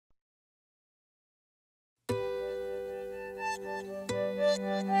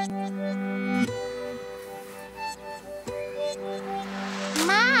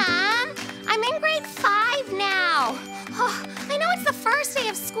Mom, I'm in grade 5 now. Oh, I know it's the first day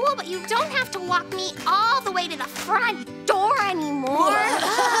of school, but you don't have to walk me all the way to the front door anymore.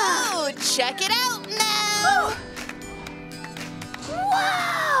 Whoa! Check it out now!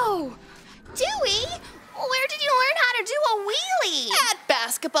 Whoa! Dewey, where did you learn how to do a wheelie? At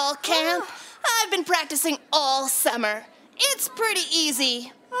basketball camp. I've been practicing all summer. It's pretty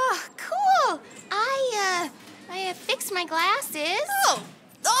easy. Oh, cool. I fixed my glasses. Oh,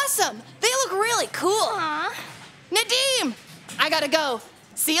 awesome. They look really cool. Aw. Nadim, I gotta go.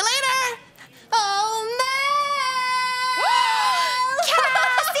 See you later. Oh,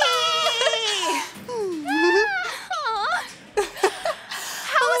 Cassie!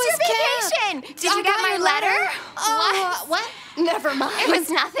 How was your vacation? Did you get my letter? What? Never mind. It was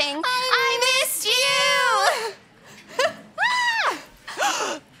nothing. I missed you!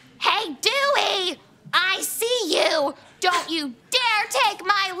 Hey, Dewey! I see you! Don't you dare take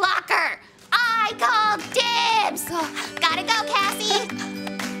my locker! I call dibs! Gotta go, Cassie!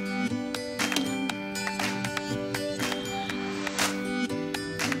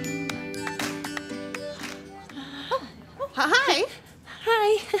 Hi.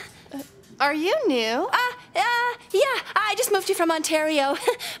 Hi. Are you new? Yeah, I just moved here from Ontario.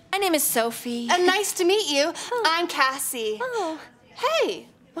 My name is Sophie. Nice to meet you. I'm Cassie. Oh. Hey,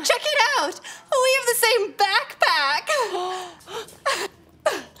 check it out. We have the same backpack.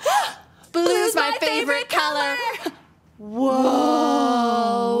 Blue's my favorite color.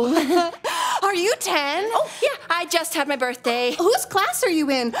 Whoa. Are you 10? Oh, yeah, I just had my birthday. Whose class are you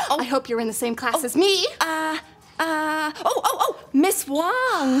in? I hope you're in the same class as me. Miss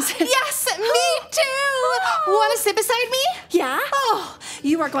Wong's. Yes, me too. Want to sit beside me? Yeah? Oh,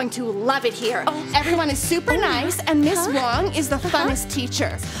 you are going to love it here. Everyone is super nice, and Miss Wong is the funnest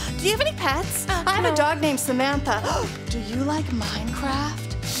teacher. Do you have any pets? I have a dog named Samantha. Do you like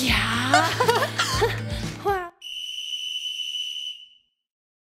Minecraft? Yeah. Wow.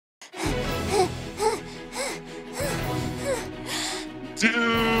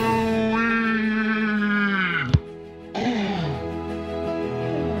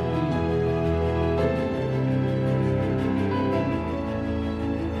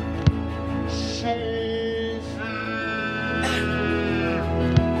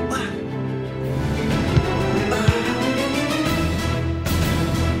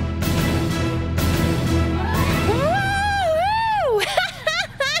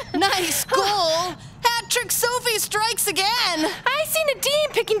 Nice goal! Hat-trick Sophie strikes again! I seen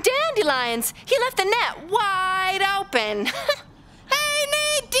Nadim picking dandelions. He left the net wide open. Hey,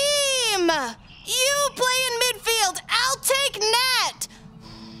 Nadim! You play in midfield. I'll take net!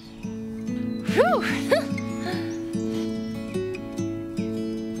 Whew.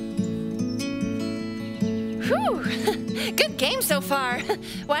 Whew. Good game so far.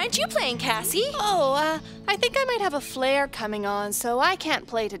 Why aren't you playing, Cassie? Oh, I think I might have a flare coming on, so I can't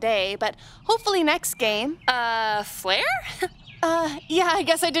play today, but hopefully next game. Flare? Yeah, I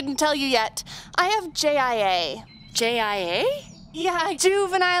guess I didn't tell you yet. I have JIA. JIA? Yeah,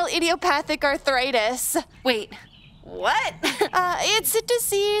 Juvenile Idiopathic Arthritis. Wait, what? It's a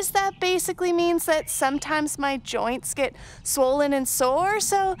disease that basically means that sometimes my joints get swollen and sore,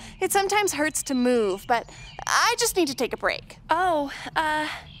 so it sometimes hurts to move, but I just need to take a break. Oh,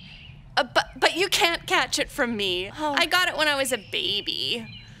 But you can't catch it from me. Oh. I got it when I was a baby.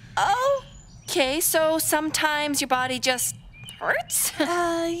 okay, so sometimes your body just hurts?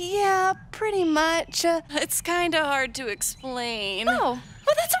 Yeah, pretty much. It's kind of hard to explain. Oh,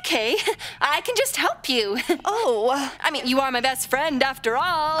 well, that's okay. I can just help you. Oh. I mean, you are my best friend after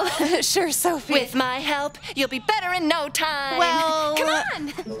all. Sure, Sophie. With my help, you'll be better in no time. Well, come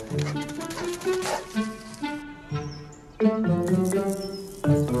on.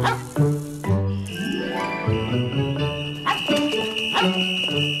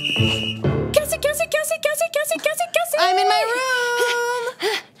 Cassie. I'm in my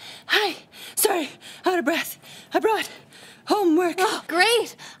room. Hi. Sorry, out of breath. I brought homework. Oh,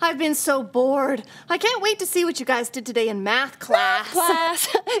 great. I've been so bored. I can't wait to see what you guys did today in math class.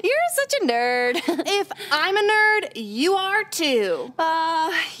 You're such a nerd. If I'm a nerd, you are too.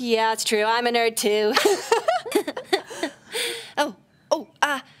 Yeah, it's true. I'm a nerd too.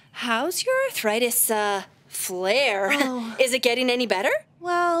 How's your arthritis, flare? Oh. Is it getting any better?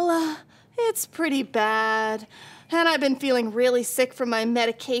 Well, it's pretty bad. And I've been feeling really sick from my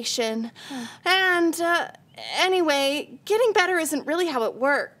medication. And Anyway, getting better isn't really how it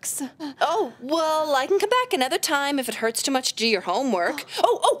works. Oh, well, I can come back another time if it hurts too much to do your homework.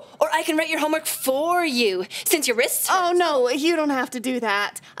 Or I can write your homework for you, since your wrists hurt. Oh, no, you don't have to do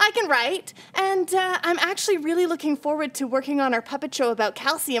that. I can write. And I'm actually really looking forward to working on our puppet show about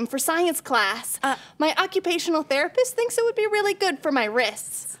calcium for science class. My occupational therapist thinks it would be really good for my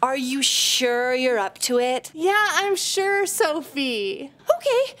wrists. Are you sure you're up to it? Yeah, I'm sure, Sophie.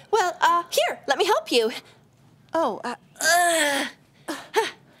 Okay, well, here, let me help you. Oh,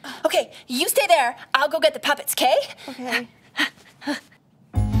 Okay, you stay there. I'll go get the puppets, okay? okay.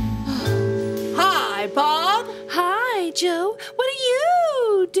 Hi, Bob. Hi, Joe. What are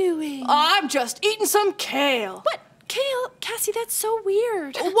you doing? I'm just eating some kale. What? Kale? Cassie, that's so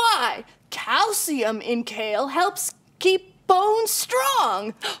weird. Why? Calcium in kale helps keep bones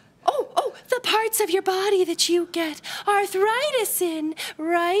strong. Oh, the parts of your body that you get arthritis in,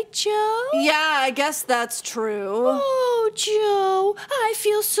 right, Joe? Yeah, I guess that's true. Oh, Joe, I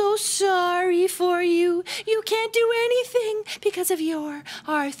feel so sorry for you. You can't do anything because of your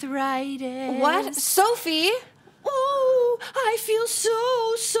arthritis. What? Sophie? Oh, I feel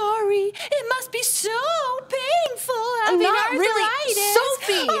so sorry. It must be so painful having Not arthritis. really.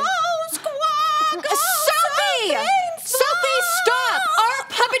 Sophie! Oh, squawk! Sophie! Sophie, stop! Our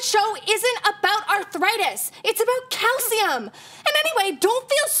puppet show isn't about arthritis. It's about calcium. And anyway, don't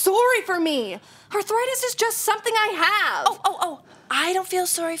feel sorry for me. Arthritis is just something I have. Oh, I don't feel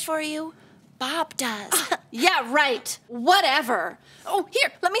sorry for you. Bob does. Yeah, right. Whatever. Oh,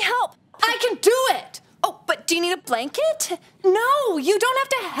 here, let me help. I can do it. Oh, but do you need a blanket? No, you don't have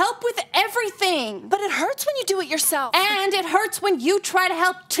to help with everything. But it hurts when you do it yourself. And it hurts when you try to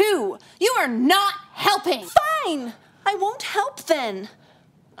help too. You are not helping. Fine. I won't help then.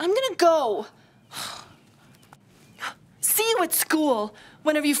 I'm gonna go. See you at school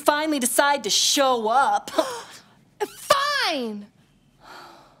whenever you finally decide to show up. Fine.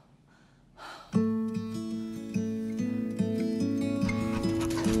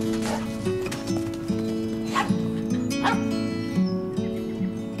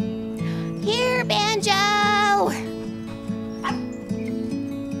 Here, Banjo!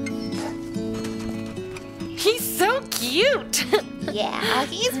 He's so cute. Yeah,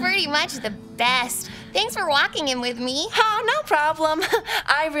 he's pretty much the best. Thanks for walking him with me. Oh, no problem.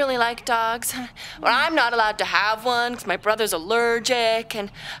 I really like dogs. Well, I'm not allowed to have one because my brother's allergic,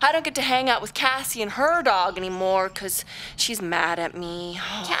 and I don't get to hang out with Cassie and her dog anymore because she's mad at me.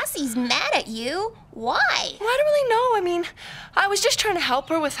 Cassie's mad at you. Why? Well, I don't really know. I mean, I was just trying to help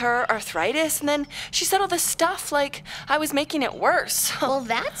her with her arthritis, and then she said all this stuff like I was making it worse. Well,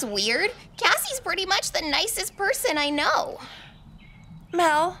 that's weird. Cassie's pretty much the nicest person I know.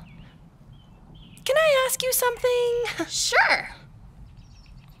 Mel, can I ask you something? Sure.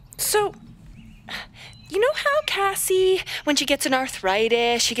 So, you know how Cassie, when she gets an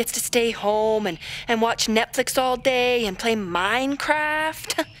arthritis, she gets to stay home and watch Netflix all day and play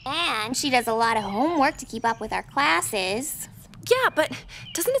Minecraft? And she does a lot of homework to keep up with our classes. Yeah, but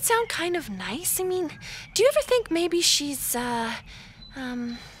doesn't it sound kind of nice? I mean, do you ever think maybe she's,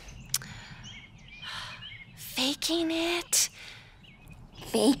 faking it?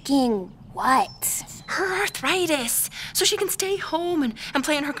 Faking what? Her arthritis, so she can stay home and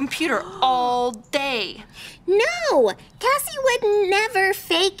play on her computer all day. No! Cassie would never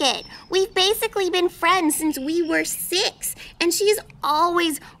fake it. We've basically been friends since we were 6, and she's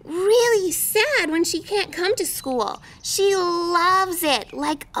always really sad when she can't come to school. She loves it,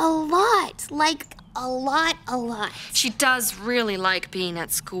 like a lot. She does really like being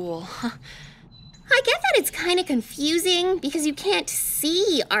at school. I get that it's kind of confusing because you can't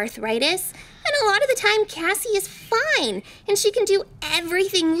see arthritis, and a lot of the time Cassie is fine and she can do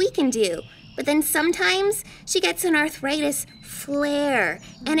everything we can do. But then sometimes she gets an arthritis flare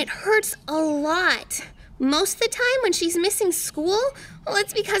and it hurts a lot. Most of the time when she's missing school, well,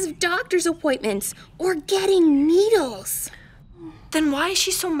 it's because of doctor's appointments or getting needles. Then why is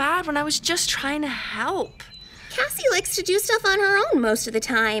she so mad when I was just trying to help? Cassie likes to do stuff on her own most of the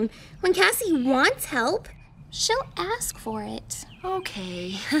time. When Cassie wants help, she'll ask for it.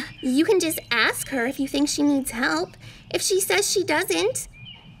 Okay. You can just ask her if you think she needs help. If she says she doesn't,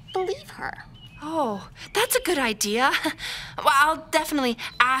 believe her. Oh, that's a good idea. Well, I'll definitely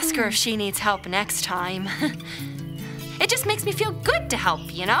ask her if she needs help next time. It just makes me feel good to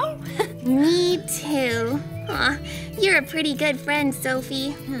help, you know? Me too. Aw, you're a pretty good friend,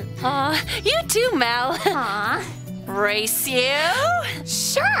 Sophie. Aw, you too, Mel. Aw. Race you?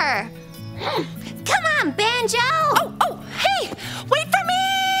 Sure. Come on, Banjo! Oh, hey! Wait for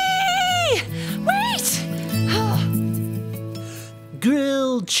me! Wait!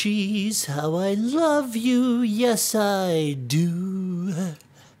 Grilled cheese, how I love you, yes I do.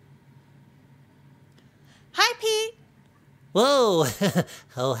 Hi, Pete. Whoa!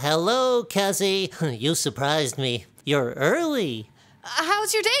 Oh, hello, Cassie. You surprised me. You're early.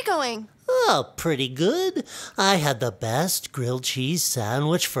 How's your day going? Oh, pretty good. I had the best grilled cheese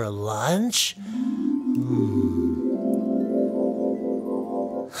sandwich for lunch.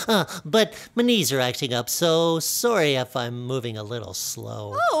 But my knees are acting up, so sorry if I'm moving a little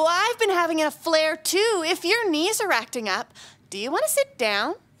slow. Oh, I've been having a flare too. If your knees are acting up, do you want to sit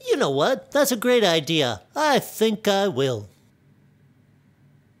down? You know what? That's a great idea. I think I will.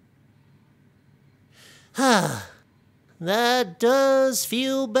 That does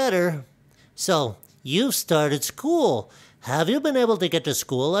feel better. So, you've started school. Have you been able to get to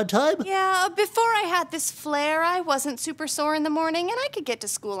school on time? Yeah, before I had this flare, I wasn't super sore in the morning and I could get to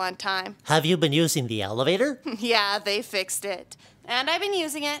school on time. Have you been using the elevator? Yeah, they fixed it. And I've been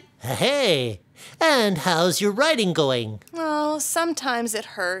using it. Hey, and how's your writing going? Oh, sometimes it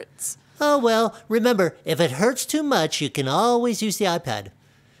hurts. Oh, well, remember, if it hurts too much, you can always use the iPad.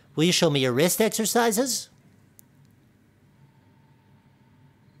 Will you show me your wrist exercises?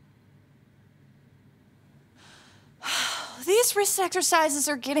 These wrist exercises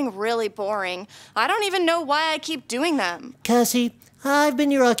are getting really boring. I don't even know why I keep doing them. Cassie, I've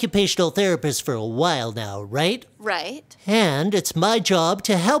been your occupational therapist for a while now, right? Right? And it's my job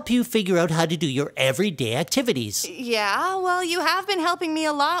to help you figure out how to do your everyday activities. Yeah, well, you have been helping me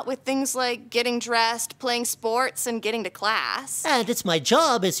a lot with things like getting dressed, playing sports, and getting to class. And it's my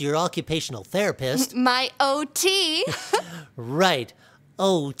job as your occupational therapist. My OT. Right.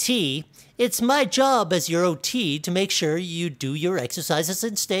 OT. It's my job as your OT to make sure you do your exercises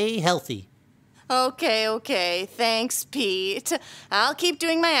and stay healthy. Okay. Thanks, Pete. I'll keep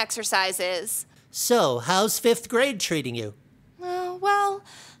doing my exercises. So, how's 5th grade treating you? Well,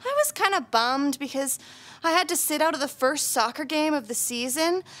 I was kind of bummed because I had to sit out of the first soccer game of the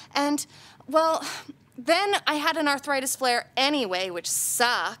season, and, well, then I had an arthritis flare anyway, which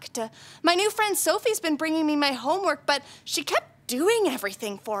sucked. My new friend Sophie's been bringing me my homework, but she kept doing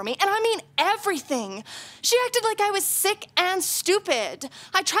everything for me, and I mean everything. She acted like I was sick and stupid.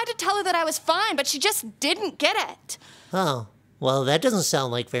 I tried to tell her that I was fine, but she just didn't get it. Oh, well, that doesn't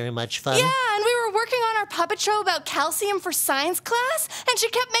sound like very much fun. Yeah, and we were working on our puppet show about calcium for science class, and she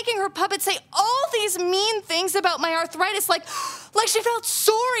kept making her puppet say all these mean things about my arthritis, like she felt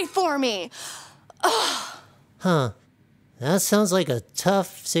sorry for me. Huh. That sounds like a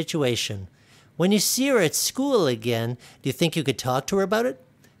tough situation. When you see her at school again, do you think you could talk to her about it?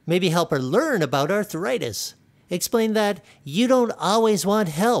 Maybe help her learn about arthritis. Explain that you don't always want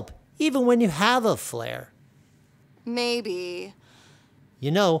help, even when you have a flare. Maybe.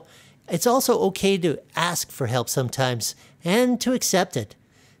 You know, it's also okay to ask for help sometimes and to accept it.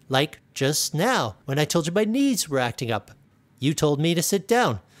 Like just now, when I told you my knees were acting up. You told me to sit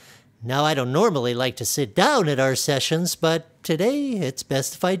down. Now, I don't normally like to sit down at our sessions, but today it's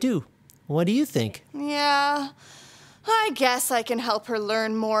best if I do. What do you think? Yeah, I guess I can help her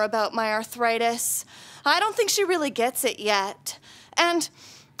learn more about my arthritis. I don't think she really gets it yet. And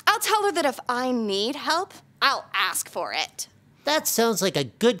I'll tell her that if I need help, I'll ask for it. That sounds like a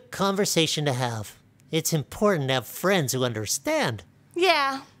good conversation to have. It's important to have friends who understand.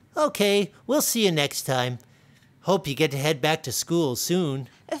 Yeah. Okay, we'll see you next time. Hope you get to head back to school soon.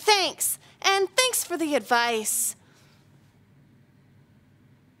 Thanks. And thanks for the advice.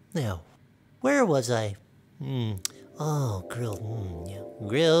 Now, where was I? Oh,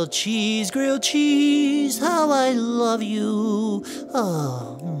 grilled cheese, how I love you.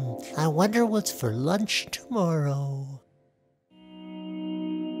 Oh, I wonder what's for lunch tomorrow.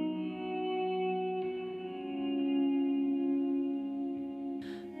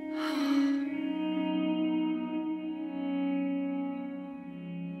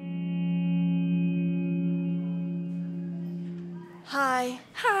 Hi.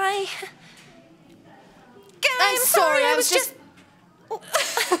 Hi. I'm sorry, I was just...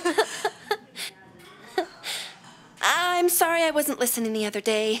 I'm sorry I wasn't listening the other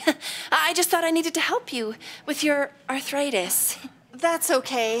day. I just thought I needed to help you with your arthritis. That's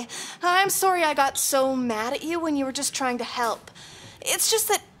okay. I'm sorry I got so mad at you when you were just trying to help. It's just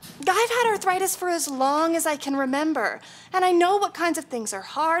that I've had arthritis for as long as I can remember, and I know what kinds of things are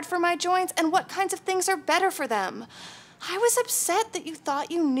hard for my joints and what kinds of things are better for them. I was upset that you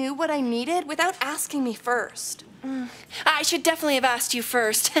thought you knew what I needed without asking me first. I should definitely have asked you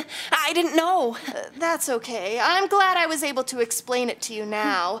first. I didn't know. That's okay. I'm glad I was able to explain it to you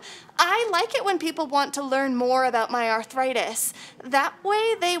now. I like it when people want to learn more about my arthritis. That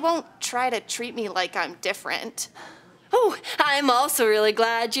way they won't try to treat me like I'm different. Oh, I'm also really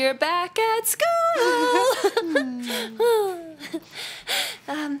glad you're back at school.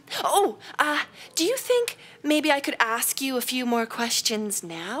 Do you think maybe I could ask you a few more questions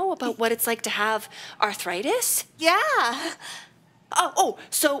now about what it's like to have arthritis? Yeah.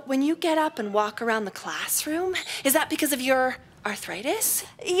 So when you get up and walk around the classroom, is that because of your arthritis?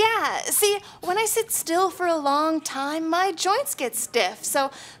 Yeah, see, when I sit still for a long time, my joints get stiff,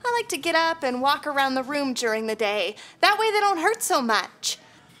 so I like to get up and walk around the room during the day. That way they don't hurt so much.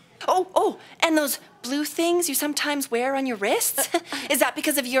 And those blue things you sometimes wear on your wrists, is that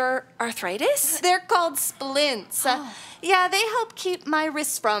because of your arthritis? They're called splints. Yeah, they help keep my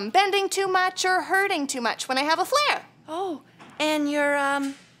wrists from bending too much or hurting too much when I have a flare. Oh, and your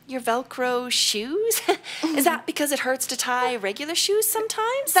Velcro shoes? Is that because it hurts to tie regular shoes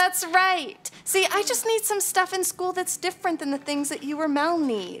sometimes? That's right. See, I just need some stuff in school that's different than the things that you or Mel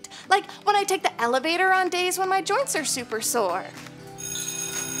need. Like when I take the elevator on days when my joints are super sore.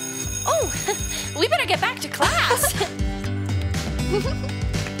 Oh, we better get back to class.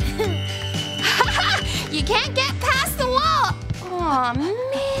 You can't get past the wall. Aw, man.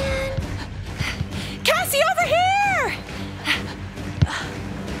 Cassie, over here!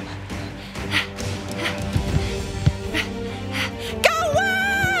 Go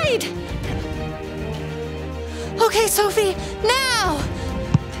wide! Okay, Sophie, now!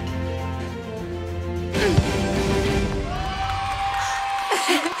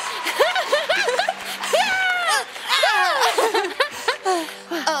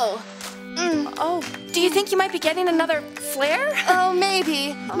 Do you think you might be getting another flare? Oh,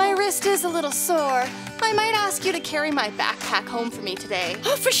 maybe. My wrist is a little sore. I might ask you to carry my backpack home for me today.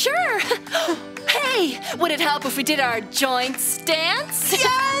 Oh, for sure. Hey, would it help if we did our joints dance?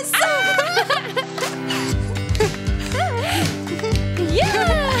 Yes!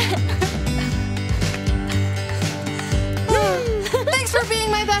 Yeah! Thanks for being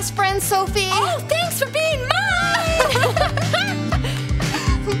my best friend, Sophie. Oh, thanks.